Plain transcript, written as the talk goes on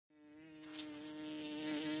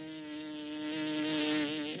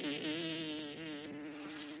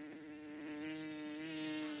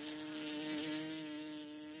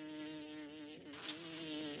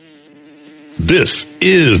This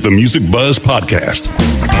is the Music Buzz Podcast.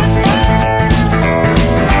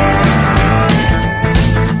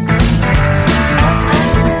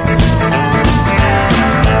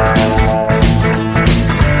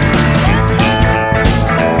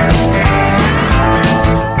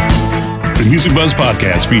 The Music Buzz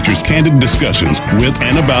Podcast features candid discussions with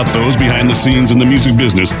and about those behind the scenes in the music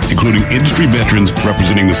business, including industry veterans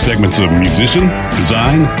representing the segments of musician,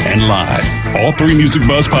 design, and live. All three Music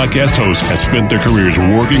Buzz Podcast hosts have spent their careers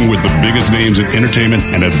working with the biggest names in entertainment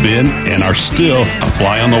and have been and are still a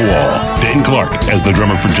fly on the wall. Dane Clark as the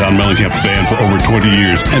drummer for John Mellencamp's band for over 20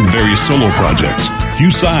 years and various solo projects.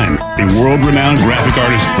 Hugh Syme, a world-renowned graphic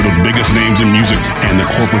artist for the biggest names in music and the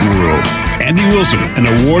corporate world. Andy Wilson,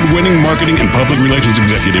 an award-winning marketing and public relations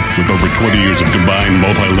executive with over 20 years of combined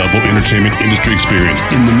multi-level entertainment industry experience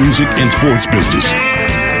in the music and sports business.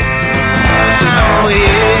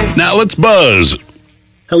 Now let's buzz.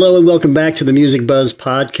 Hello and welcome back to the Music Buzz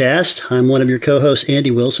Podcast. I'm one of your co-hosts,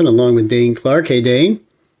 Andy Wilson, along with Dane Clark. Hey, Dane.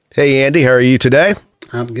 Hey, Andy. How are you today?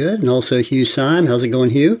 I'm good. And also Hugh Syme. How's it going,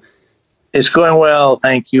 Hugh? It's going well.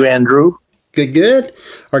 Thank you, Andrew. Good, good.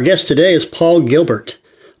 Our guest today is Paul Gilbert.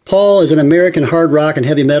 Paul is an American hard rock and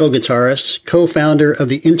heavy metal guitarist, co-founder of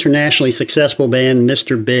the internationally successful band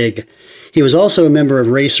Mr. Big. He was also a member of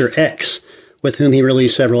Racer X, with whom he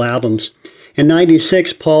released several albums. In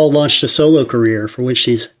 '96, Paul launched a solo career for which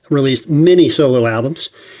he's released many solo albums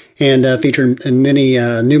and featured in many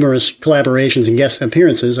numerous collaborations and guest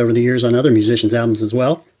appearances over the years on other musicians' albums as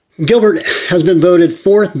well. Gilbert has been voted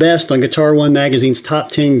fourth best on Guitar One magazine's top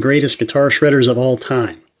 10 greatest guitar shredders of all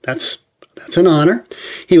time. That's an honor.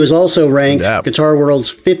 He was also ranked Guitar World's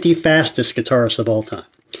 50 fastest guitarists of all time.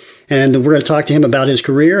 And we're going to talk to him about his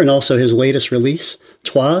career and also his latest release,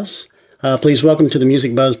 Twas. Please welcome to the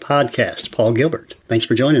Music Buzz Podcast, Paul Gilbert. Thanks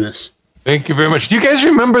for joining us. Thank you very much. Do you guys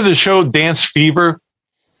remember the show Dance Fever?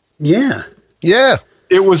 Yeah. Yeah.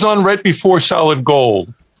 It was on right before Solid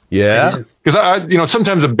Gold. Yeah. Because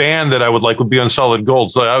sometimes a band that I would like would be on Solid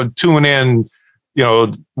Gold. So I would tune in,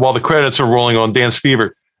 while the credits are rolling on Dance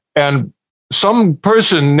Fever. And some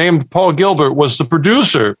person named Paul Gilbert was the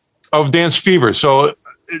producer of Dance Fever. So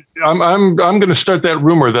I'm going to start that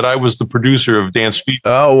rumor that I was the producer of Dance Fever.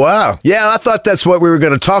 Oh, wow. Yeah, I thought that's what we were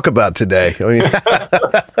going to talk about today.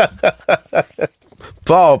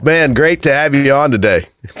 Paul, man, great to have you on today.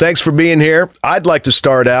 Thanks for being here. I'd like to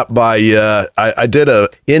start out by, I did a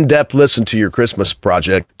in-depth listen to your Christmas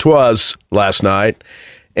project, Twas, last night.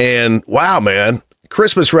 And wow, man,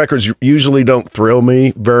 Christmas records usually don't thrill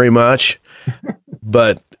me very much,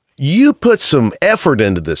 but you put some effort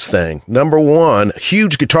into this thing. Number one,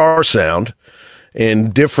 huge guitar sound in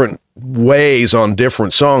different ways on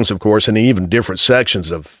different songs, of course, and even different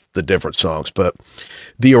sections of the different songs. But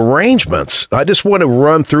the arrangements, I just want to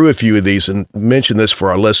run through a few of these and mention this for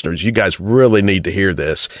our listeners. You guys really need to hear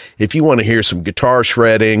this. If you want to hear some guitar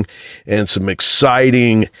shredding and some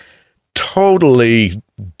exciting, totally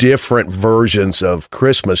different versions of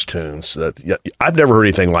Christmas tunes, I've never heard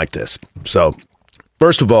anything like this. So,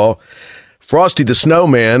 first of all, Frosty the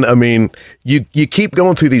Snowman, I mean, you keep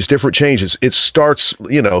going through these different changes. It starts,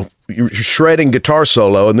 you're shredding guitar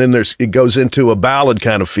solo, and then it goes into a ballad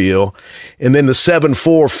kind of feel, and then the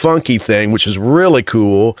 7/4 funky thing, which is really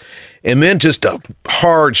cool, and then just a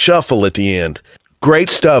hard shuffle at the end. Great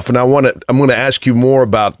stuff, and I'm going to ask you more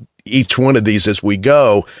about each one of these as we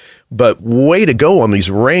go, but way to go on these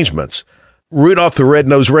arrangements. Rudolph the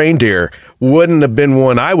Red-Nosed Reindeer wouldn't have been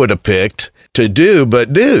one I would have picked to do,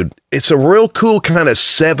 but dude, it's a real cool kind of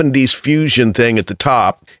 70s fusion thing at the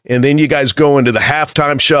top. And then you guys go into the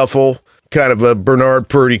halftime shuffle, kind of a Bernard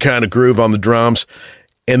Purdie kind of groove on the drums.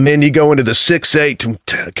 And then you go into the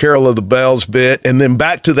 6/8 Carol of the Bells bit, and then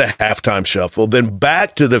back to the halftime shuffle, then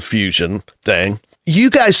back to the fusion thing. You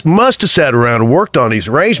guys must have sat around and worked on these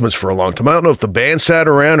arrangements for a long time. I don't know if the band sat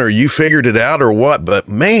around or you figured it out or what, but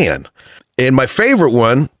man. And my favorite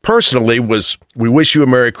one, personally, was We Wish You a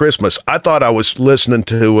Merry Christmas. I thought I was listening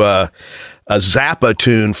to a Zappa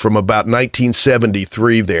tune from about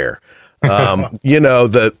 1973 there. The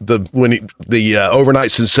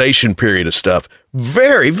overnight sensation period of stuff.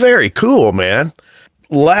 Very, very cool, man.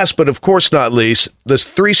 Last, but of course not least, the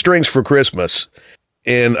 3 Strings for Christmas.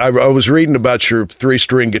 And I was reading about your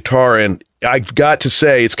 3-string guitar, and I got to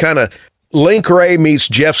say, it's kind of Link Wray meets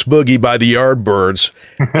Jeff's Boogie by the Yardbirds.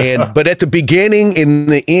 But at the beginning and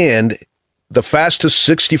the end, the fastest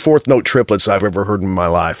 64th note triplets I've ever heard in my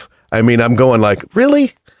life. I mean, I'm going like,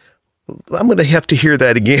 really? I'm going to have to hear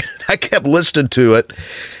that again. I kept listening to it.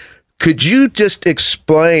 Could you just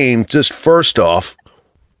explain, just first off,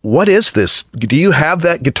 what is this? Do you have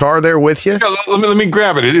that guitar there with you? Yeah, let me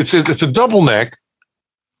grab it. It's a double neck.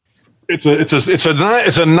 It's a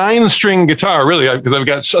 9-string guitar, really, because I've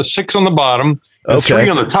got a 6 on the bottom, and 3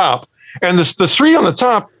 on the top, and the 3 on the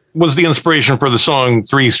top was the inspiration for the song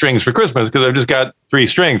 3 Strings for Christmas, because I've just got 3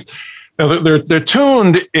 strings. Now they're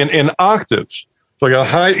tuned in octaves. So I got a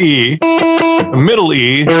high E, a middle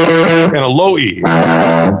E, and a low E.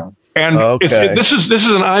 And this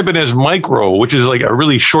is an Ibanez Micro, which is like a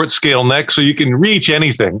really short scale neck, so you can reach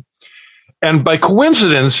anything. And by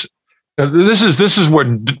coincidence, this is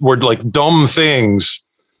where like dumb things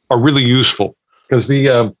are really useful, because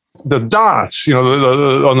the dots,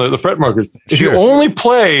 on the fret markers, if you only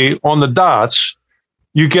play on the dots,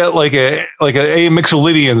 you get like an A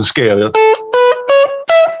Mixolydian scale.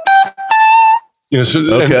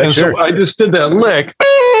 So I just did that lick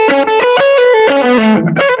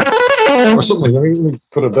or something. Let me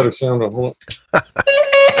put a better sound on. Hold on.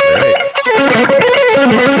 Great.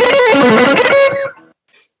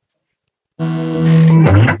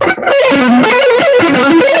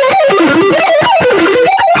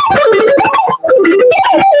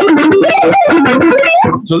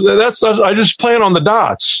 So that's I just playing on the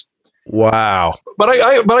dots. Wow. But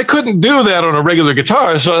I couldn't do that on a regular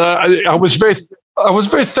guitar. So I was very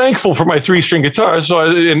thankful for my 3-string guitar.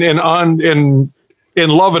 So in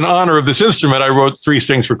love and honor of this instrument, I wrote 3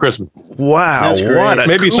 Strings for Christmas. Wow.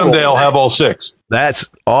 Maybe someday I'll have all 6. That's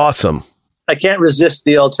awesome. I can't resist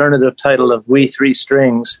the alternative title of We 3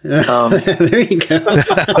 Strings. There you go.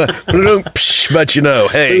 But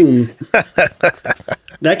hey.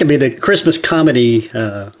 That could be the Christmas comedy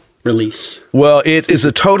release. Well, it is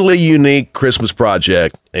a totally unique Christmas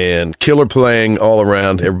project, and killer playing all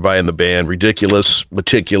around, everybody in the band, ridiculous,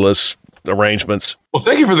 meticulous arrangements. Well,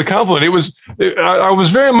 thank you for the compliment. I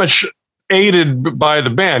was very much aided by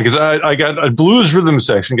the band, because I got a blues rhythm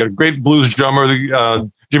section, got a great blues drummer,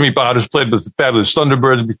 Jimmy Bott, who's played with the Fabulous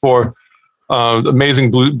Thunderbirds before,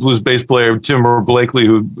 amazing blues bass player, Tim Blakely,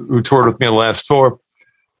 who toured with me on the last tour.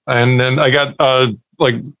 And then I got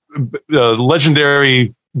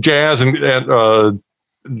legendary jazz and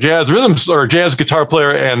jazz rhythms, or jazz guitar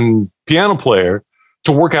player and piano player,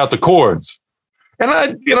 to work out the chords. And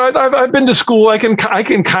I've been to school. I can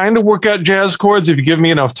kind of work out jazz chords if you give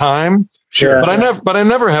me enough time. Sure. But I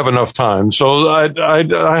never have enough time. So I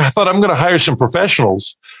thought, I'm going to hire some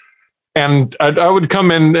professionals, and I would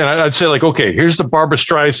come in and I'd say, like, okay, here's the Barbra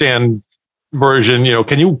Streisand version.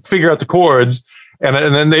 Can you figure out the chords? And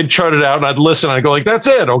then they'd chart it out, and I'd listen. And I'd go like, "That's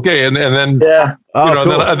it, okay." And then cool.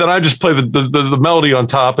 Then I just play the melody on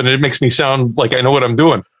top, and it makes me sound like I know what I'm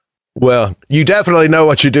doing. Well, you definitely know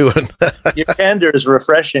what you're doing. Your candor is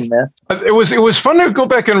refreshing, man. It was fun to go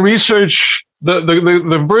back and research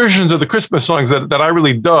the versions of the Christmas songs that I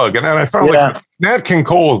really dug, and I found like Nat King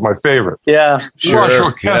Cole is my favorite. Yeah, lush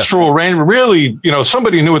orchestral arrangement. Really,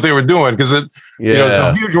 somebody knew what they were doing, because it's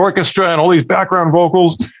a huge orchestra and all these background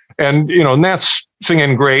vocals, and Nat's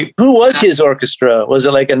singing great. Who was his orchestra? Was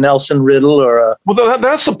it like a Nelson Riddle or a? Well,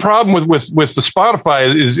 that's the problem with the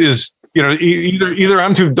Spotify is either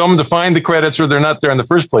I'm too dumb to find the credits, or they're not there in the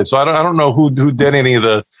first place. So I don't know who did any of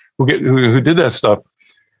the who did that stuff,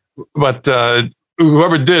 but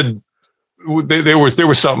whoever did, they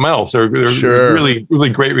were something else. They're really, really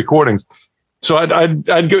great recordings. So I'd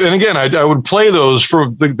go, and again I would play those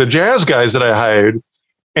for the jazz guys that I hired,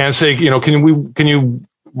 and say, can you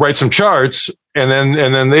write some charts? And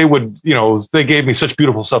then they would, they gave me such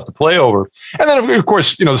beautiful stuff to play over. And then of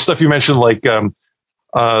course, the stuff you mentioned, like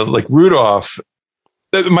Rudolph.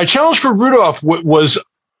 My challenge for Rudolph was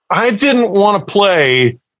I didn't want to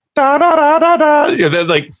play da da da da da. That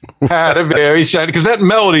like had a very shiny, because that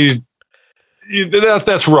melody,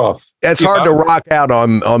 that's rough. It's hard to rock out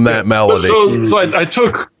on that melody. So I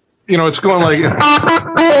took, it's going like,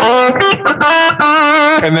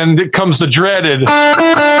 and then it comes the dreaded.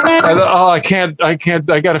 I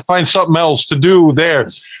got to find something else to do there.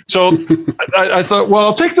 So I thought, well,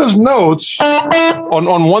 I'll take those notes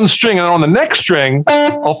on one string, and on the next string,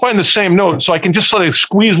 I'll find the same note, so I can just sort of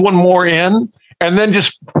squeeze one more in, and then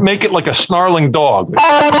just make it like a snarling dog.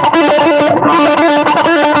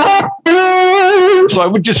 So I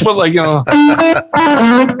would just put like, and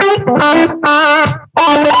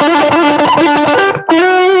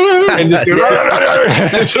just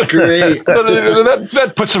That's great.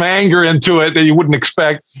 that put some anger into it that you wouldn't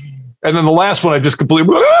expect. And then the last one, I just completely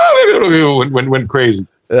went crazy.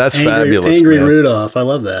 That's fabulous. Angry Rudolph. I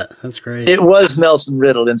love that. That's great. It was Nelson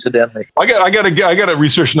Riddle, incidentally. I got to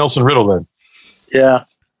research Nelson Riddle then. Yeah.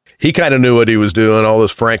 He kind of knew what he was doing. All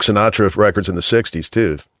those Frank Sinatra records in the '60s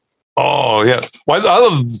too. Oh, yeah. Well, I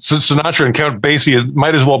love Sinatra and Count Basie. It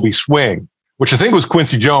might as well be swing, which I think was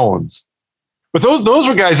Quincy Jones. But those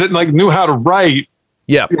were guys that like knew how to write.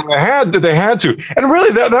 Yeah, they had to. And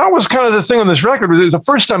really, that was kind of the thing on this record. It was the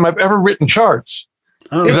first time I've ever written charts.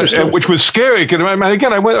 Oh, which was scary. Again,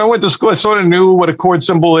 I went to school. I sort of knew what a chord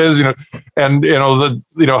symbol is, and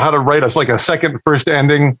how to write us like a second, first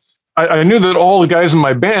ending. I knew that all the guys in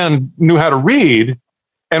my band knew how to read,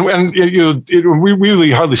 and we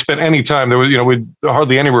really hardly spent any time. There was we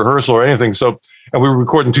hardly any rehearsal or anything. So, and we were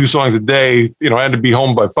recording 2 songs a day. I had to be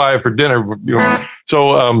home by 5 for dinner.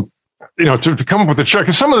 So to come up with a chart,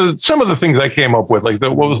 because some of the things I came up with, like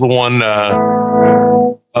what was the one?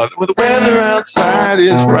 With the weather outside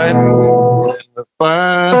is bright in the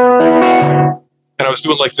fire. And I was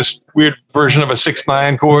doing like this weird version of a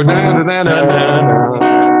 6/9 chord. And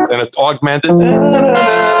it augmented.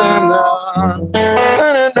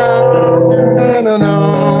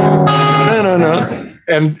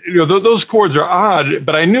 And those chords are odd,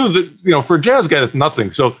 but I knew that for a jazz guy it's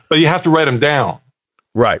nothing. So, but you have to write them down.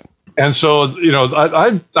 Right. And so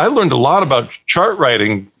I learned a lot about chart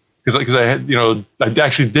writing. Because I had, I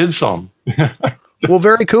actually did some. Well,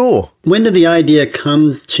 very cool. When did the idea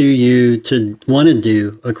come to you to want to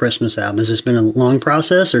do a Christmas album? Has this been a long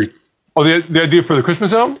process, or? Oh, the idea for the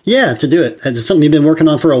Christmas album? Yeah, to do it. Is it something you've been working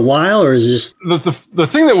on for a while, or is this? The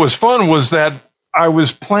thing that was fun was that I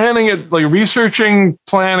was planning it, like researching,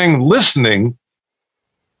 planning, listening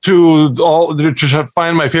to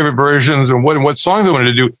find my favorite versions and what songs I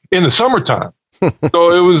wanted to do in the summertime.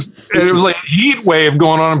 So it was like a heat wave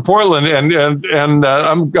going on in Portland, and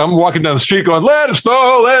I'm walking down the street going, "Let it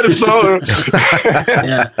snow, let it snow."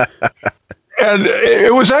 Yeah. And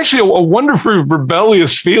it was actually a wonderfully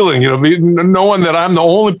rebellious feeling, knowing that I'm the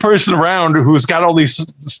only person around who's got all these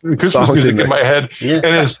Christmas music in my head, and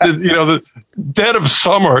it's the dead of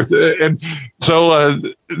summer, and so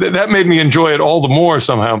that made me enjoy it all the more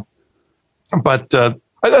somehow. But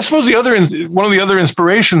I suppose one of the other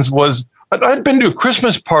inspirations was, I'd been to a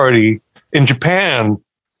Christmas party in Japan.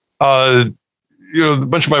 A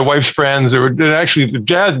bunch of my wife's friends, they're actually the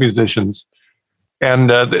jazz musicians, and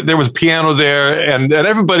there was piano there, and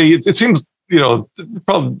everybody. It seems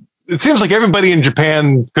it seems like everybody in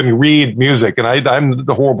Japan can read music, and I'm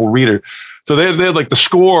the horrible reader. So they had like the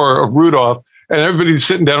score of Rudolph, and everybody's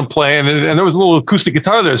sitting down and playing, and there was a little acoustic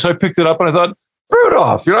guitar there. So I picked it up, and I thought,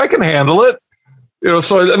 Rudolph, I can handle it.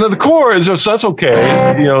 So and then the chords, so that's okay.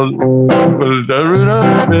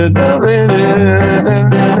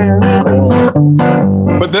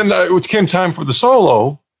 But then it came time for the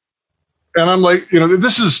solo, and I'm like,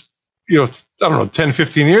 this is, I don't know, 10,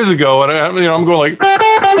 15 years ago, and I'm going like,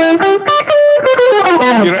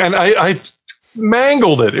 and I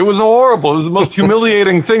mangled it. It was horrible. It was the most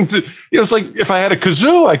humiliating thing to. It's like if I had a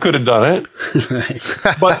kazoo, I could have done it, Right.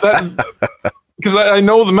 but that. Because I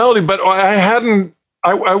know the melody, but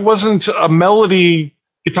I wasn't a melody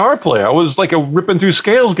guitar player. I was like a ripping through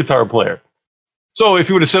scales guitar player. So if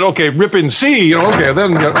you would have said, okay, rip in C, okay,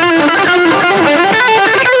 then like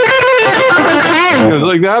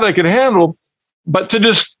that I could handle. But to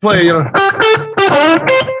just play,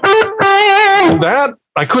 that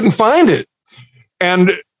I couldn't find it,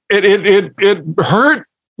 and it hurt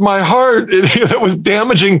my heart. It was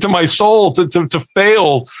damaging to my soul to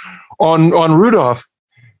fail on Rudolph.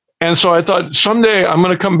 And so I thought someday I'm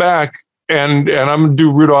going to come back and I'm going to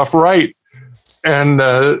do Rudolph right. And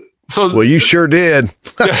well, you sure did.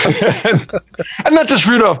 and not just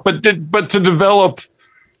Rudolph, but to develop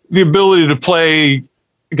the ability to play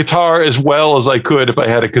guitar as well as I could if I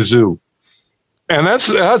had a kazoo. And that's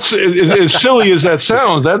as silly as that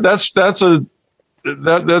sounds. That's to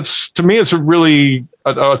me, it's a really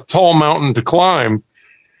a tall mountain to climb,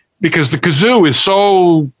 because the kazoo is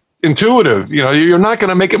so intuitive. You're not going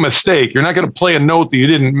to make a mistake. You're not going to play a note that you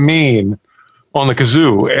didn't mean on the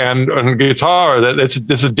kazoo. And on guitar, that's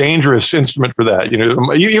a dangerous instrument for that.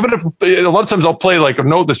 Even if a lot of times I'll play like a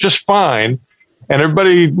note that's just fine, and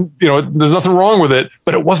everybody, there's nothing wrong with it,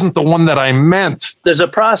 but it wasn't the one that I meant. There's a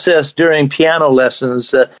process during piano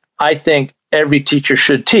lessons that I think every teacher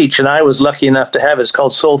should teach, and I was lucky enough to have it. It's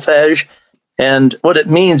called solfège. And what it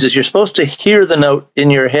means is you're supposed to hear the note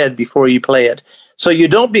in your head before you play it. So you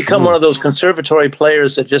don't become one of those conservatory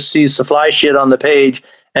players that just sees the fly shit on the page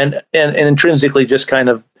and intrinsically just kind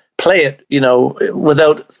of play it,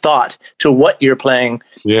 without thought to what you're playing.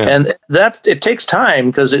 Yeah. And that it takes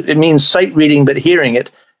time, because it means sight reading, but hearing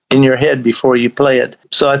it in your head before you play it.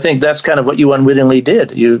 So I think that's kind of what you unwittingly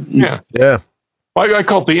did. Yeah. I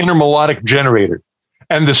call it the inner melodic generator.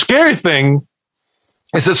 And the scary thing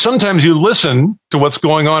is that sometimes you listen to what's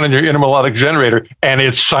going on in your intermelodic generator and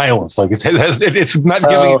it's silence. Like it's not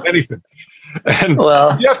giving you anything. And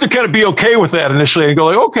you have to kind of be okay with that initially and go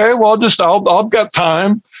like, okay, well, I've got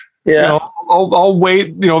time. Yeah. You know, I'll wait,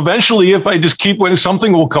 you know, eventually if I just keep waiting,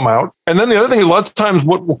 something will come out. And then the other thing, a lot of times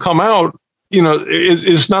what will come out, you know,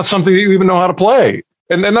 is not something that you even know how to play.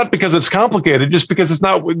 And not because it's complicated, just because it's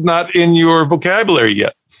not in your vocabulary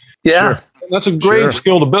yet. Yeah. Sure. That's a great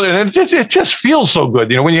skill to build. And it just feels so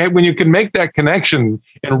good. You know, when you can make that connection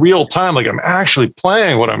in real time, like I'm actually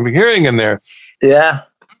playing what I'm hearing in there. Yeah.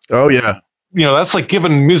 Oh, yeah. You know, that's like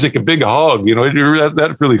giving music a big hug. You know,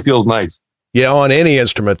 that really feels nice. Yeah, on any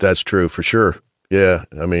instrument, that's true for sure. Yeah,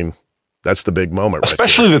 I mean, that's the big moment.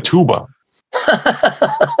 Especially the tuba.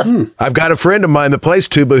 I've got a friend of mine that plays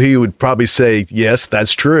tuba. He would probably say, yes,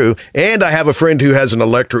 that's true. And I have a friend who has an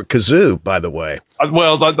electric kazoo, by the way.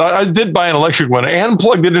 Well, I did buy an electric one and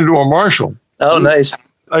plugged it into a Marshall. Oh, nice.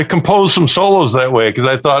 I composed some solos that way because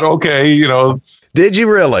I thought, okay, you know. Did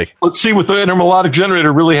you really? Let's see what the intermelodic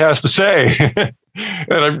generator really has to say.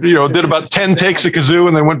 And I, you know, did about 10 takes of kazoo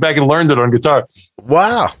and then went back and learned it on guitar.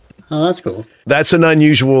 Wow. Oh, that's cool. That's an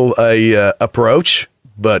unusual approach,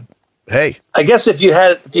 but hey. I guess if you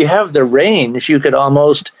have the range, you could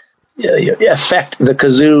almost affect the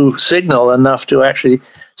kazoo signal enough to actually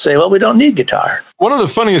say, well, we don't need guitar. One of the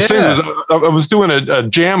funniest things is I was doing a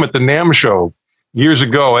jam at the NAMM show years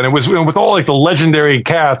ago, and it was with all like the legendary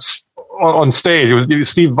cats on stage. It was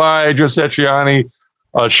Steve Vai, Joe Satriani,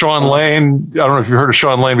 Sean Lane. I don't know if you heard of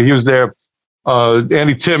Sean Lane, but he was there.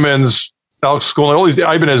 Andy Timmons, Alex Skolnick, all these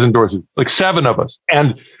Ibanez endorsers, like 7 of us.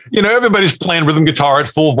 And, you know, everybody's playing rhythm guitar at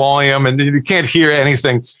full volume and you can't hear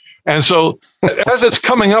anything. And so as it's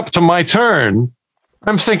coming up to my turn,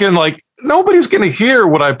 I'm thinking like, nobody's going to hear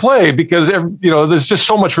what I play because, you know, there's just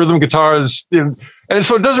so much rhythm guitars. And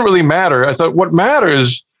so it doesn't really matter. I thought what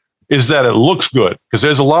matters is that it looks good because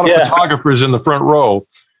there's a lot of photographers in the front row.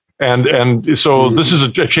 And so this is a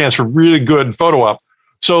chance for really good photo op.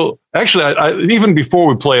 So actually, I even before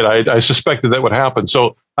we played, I suspected that would happen.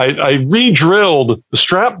 So I re-drilled the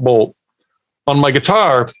strap bolt on my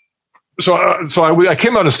guitar. So I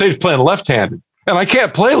came out on stage playing left-handed. And I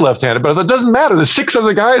can't play left-handed, but it doesn't matter. There's 6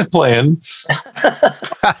 other guys playing.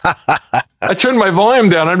 I turned my volume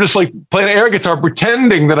down. I'm just like playing air guitar,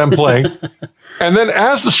 pretending that I'm playing. And then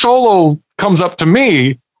as the solo comes up to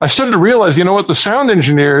me, I started to realize, you know what, the sound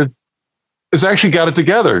engineer has actually got it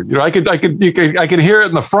together. You know, I could hear it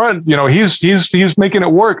in the front. You know, he's making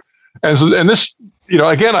it work. And so, and this, you know,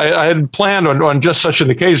 again, I had planned on just such an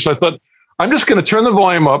occasion. So I thought, I'm just going to turn the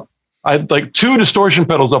volume up. I had like 2 distortion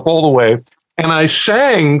pedals up all the way. And I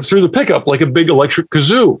sang through the pickup like a big electric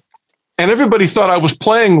kazoo. And everybody thought I was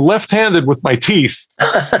playing left-handed with my teeth.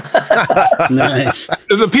 Nice.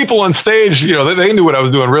 The people on stage, you know, they knew what I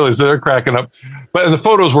was doing, really, so they're cracking up. But and the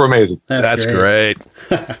photos were amazing. That's great.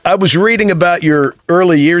 I was reading about your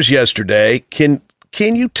early years yesterday. Can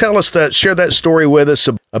you tell us share that story with us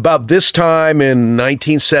about this time in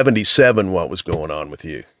 1977, what was going on with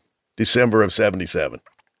you? December of 77.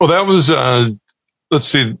 Well, that was... let's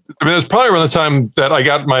see. I mean, it was probably around the time that I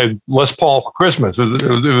got my Les Paul for Christmas. It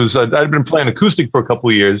was I'd been playing acoustic for a couple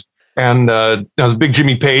of years, and I was a big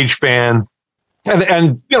Jimmy Page fan.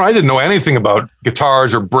 And you know, I didn't know anything about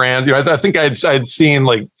guitars or brands. You know, I think I'd seen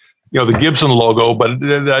like, you know, the Gibson logo, but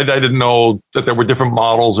I didn't know that there were different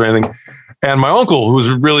models or anything. And my uncle, who was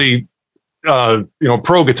a really you know,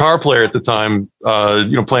 pro guitar player at the time,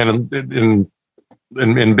 you know, playing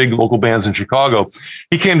in big local bands in Chicago,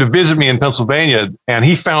 he came to visit me in Pennsylvania, and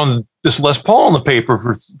he found this Les Paul in the paper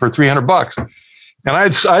for $300. And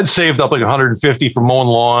I'd saved up like 150 for mowing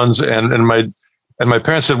lawns, and my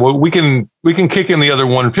parents said, well, we can kick in the other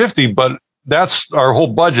 150, but that's our whole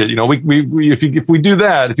budget. You know, we if we do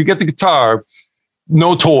that, if you get the guitar,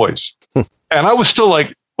 no toys. And I was still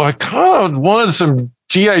like, well, I kind of wanted some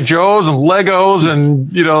G.I. Joes and Legos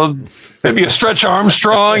and, you know, maybe a Stretch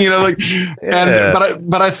Armstrong, you know, like,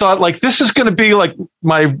 but I thought like, this is going to be like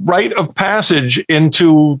my rite of passage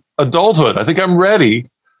into adulthood. I think I'm ready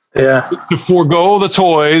to forego the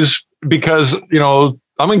toys because, you know,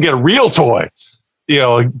 I'm going to get a real toy, you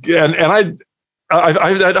know, and I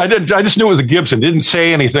just knew it was a Gibson. Didn't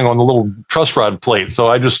say anything on the little truss rod plate. So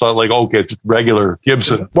I just thought like, okay, it's just regular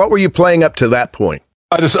Gibson. What were you playing up to that point?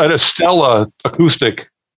 I had a Stella acoustic,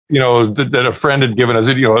 you know, that a friend had given us.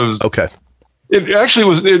 You know, it was okay. It actually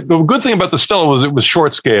was. The good thing about the Stella was it was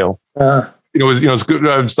short scale. You know, it's good.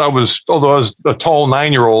 Although I was a tall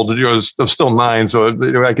 9-year-old, you know, I was still 9, so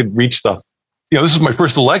you know, I could reach stuff. You know, this is my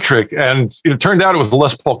first electric, and it turned out it was a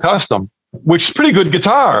Les Paul Custom, which is pretty good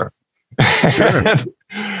guitar.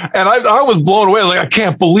 And I was blown away. Like, I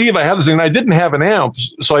can't believe I have this thing. And I didn't have an amp.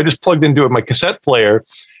 So I just plugged into my cassette player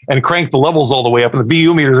and cranked the levels all the way up. And the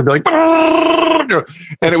VU meters would be like,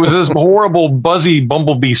 and it was this horrible, buzzy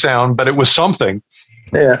bumblebee sound, but it was something.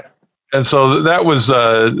 Yeah. And so that was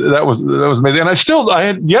amazing. And I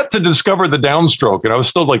had yet to discover the downstroke. And I was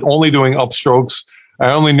still like only doing upstrokes.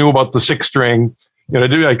 I only knew about the 6-string. I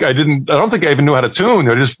don't think I even knew how to tune.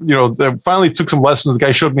 I finally took some lessons. The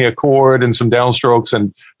guy showed me a chord and some downstrokes,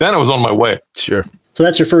 and then I was on my way. Sure. So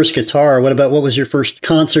that's your first guitar. What was your first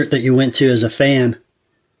concert that you went to as a fan?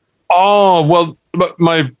 Oh, well, but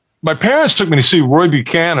my parents took me to see Roy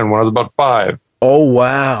Buchanan when I was about 5. Oh,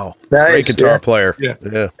 wow. Nice, Great guitar player. Yeah.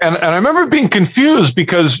 Yeah. And I remember being confused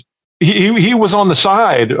because he was on the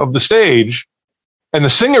side of the stage and the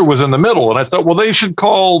singer was in the middle. And I thought, well, they should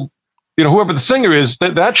call, whoever the singer is,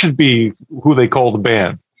 that should be who they call the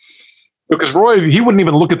band. Because Roy, he wouldn't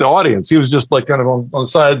even look at the audience. He was just like kind of on the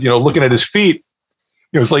side, looking at his feet.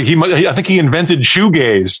 It's like I think he invented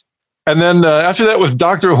shoegaze. And then after that was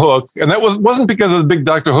Dr. Hook. And that wasn't because I was a big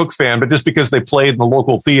Dr. Hook fan, but just because they played in the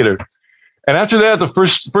local theater. And after that, the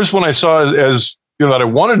first one I saw as that I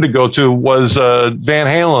wanted to go to was Van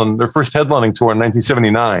Halen, their first headlining tour in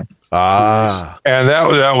 1979. Ah. And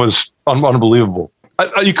that was unbelievable.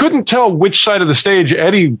 You couldn't tell which side of the stage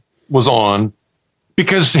Eddie was on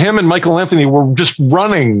because him and Michael Anthony were just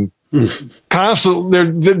running constantly.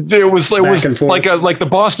 There was like the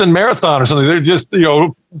Boston Marathon or something. They're just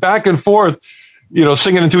back and forth,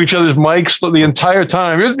 singing into each other's mics the entire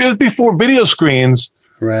time. It was before video screens,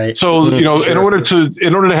 right? So in order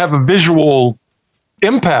to have a visual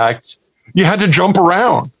impact, you had to jump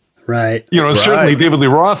around. Right. Certainly David Lee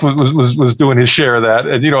Roth was doing his share of that.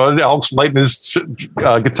 And, Alex lighting his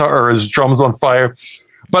guitar or his drums on fire.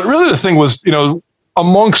 But really the thing was,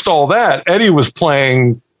 amongst all that, Eddie was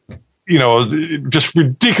playing, just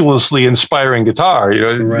ridiculously inspiring guitar,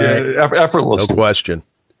 right. Effortless. No question.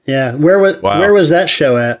 Yeah. Where was that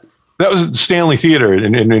show at? That was at Stanley Theater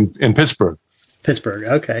in Pittsburgh. Pittsburgh.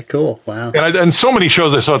 Okay, cool. Wow. And so many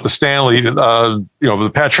shows I saw at the Stanley,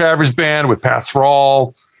 the Pat Travers Band with Pat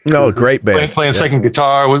Thrall. No, great band. Playing second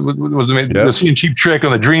guitar was amazing. Seeing Cheap Trick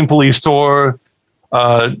on the Dream Police tour.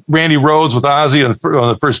 Randy Rhoads with Ozzy on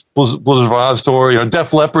the first Blizzard of Oz tour.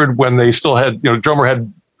 Def Leppard when they still had drummer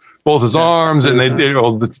had both his arms, and they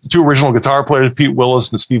the two original guitar players, Pete Willis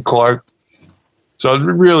and Steve Clark. So I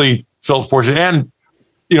really felt fortunate, and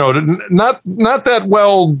not that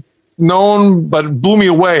well known, but it blew me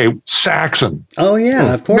away. Saxon. Oh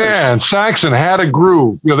yeah, of course. Man, Saxon had a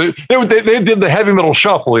groove. They did the heavy metal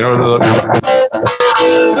shuffle. It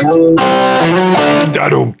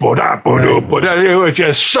was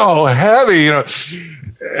just so heavy.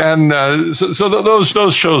 And so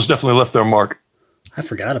those shows definitely left their mark. I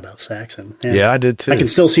forgot about Saxon. Yeah, I did too. I can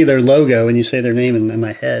still see their logo when you say their name in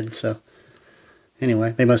my head. So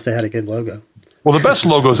anyway, they must have had a good logo. Well, the best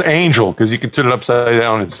logo is Angel because you can turn it upside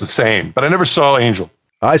down. It's the same. But I never saw Angel.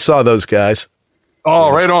 I saw those guys. Oh,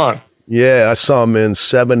 yeah. Right on. Yeah, I saw them in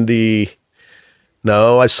 70.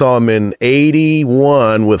 No, I saw them in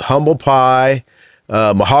 81 with Humble Pie,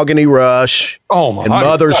 Mahogany Rush,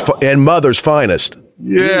 and Mother's Finest.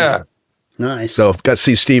 Yeah. Nice. So got to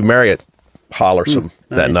see Steve Marriott holler some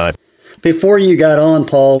that night. Before you got on,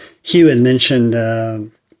 Paul, Hugh had mentioned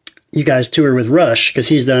you guys tour with Rush because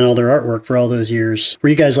he's done all their artwork for all those years. Were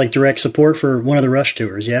you guys like direct support for one of the Rush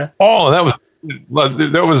tours? Yeah. Oh, that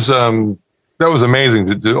was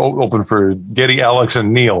amazing to open for Geddy, Alex,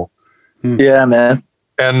 and Neil. Yeah, man.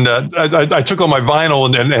 And I took all my vinyl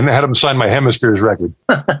and had them sign my Hemispheres record.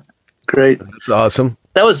 Great. That's awesome.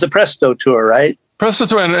 That was the Presto tour, right? Presto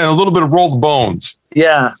tour and a little bit of Rolled Bones.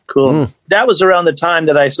 Yeah, cool. That was around the time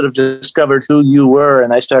that I sort of discovered who you were,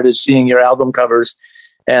 and I started seeing your album covers.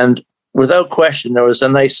 And without question, there was a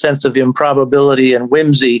nice sense of improbability and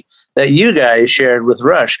whimsy that you guys shared with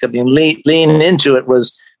Rush. I mean, leaning into it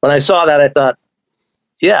was, when I saw that, I thought,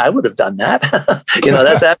 yeah, I would have done that.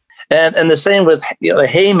 That's that. And the same with the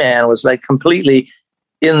Hey Man was like completely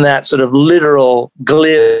in that sort of literal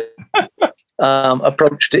glib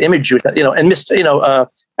approach to imagery, and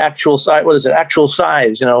actual size. What is it? Actual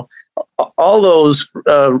size. All those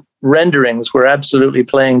renderings were absolutely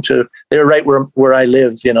playing to. They were right where I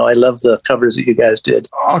live. I love the covers that you guys did.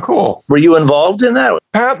 Oh, cool. Were you involved in that?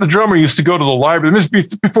 Pat, the drummer, used to go to the library. This was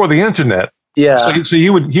before the internet. Yeah. So he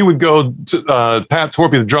would go to Pat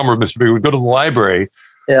Thorpe, the drummer of Mr. Big, would go to the library.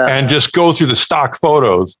 Yeah. And just go through the stock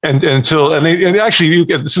photos and actually,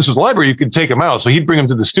 since it was a library, you could take them out. So he'd bring them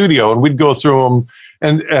to the studio and we'd go through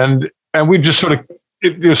them and we'd just sort of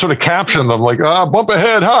sort of caption them like, bump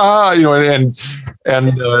ahead, ha ha,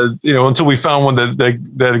 and until we found one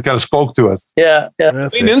that kind of spoke to us. Yeah.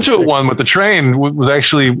 Leaned into it one with the train was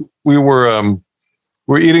actually, we were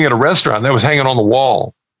eating at a restaurant that was hanging on the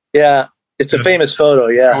wall. Yeah. It's a famous photo.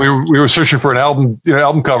 Yeah. We were searching for an album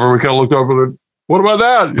cover. We kind of looked over the, what about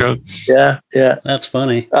that? Yeah. That's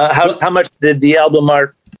funny. How much did the album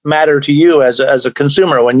art matter to you as a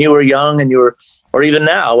consumer when you were young and or even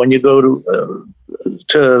now when you go to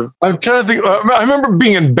I'm trying to think. I remember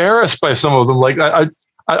being embarrassed by some of them. Like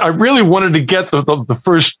I really wanted to get the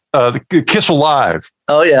first Kiss Alive.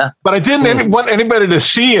 Oh yeah, but I didn't want anybody to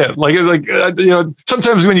see it. Like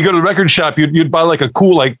sometimes when you go to the record shop, you'd buy like a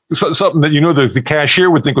cool something that the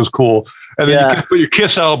cashier would think was cool, and then you can put your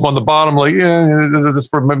Kiss album on the bottom. Like that's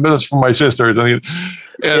for my sisters, and you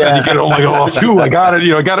get it. Oh my god! Phew, I got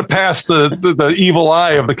it. I got it past the evil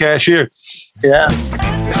eye of the cashier. Yeah.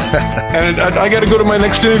 And I got to go to my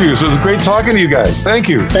next interview. So it was great talking to you guys. Thank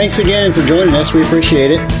you. Thanks again for joining us. We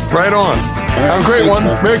appreciate it. Right on. Have a great one.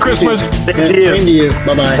 Paul. Merry Christmas. Thank you. Same to you.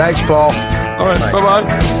 Bye-bye. Thanks, Paul. All right. Bye-bye.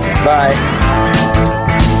 Bye.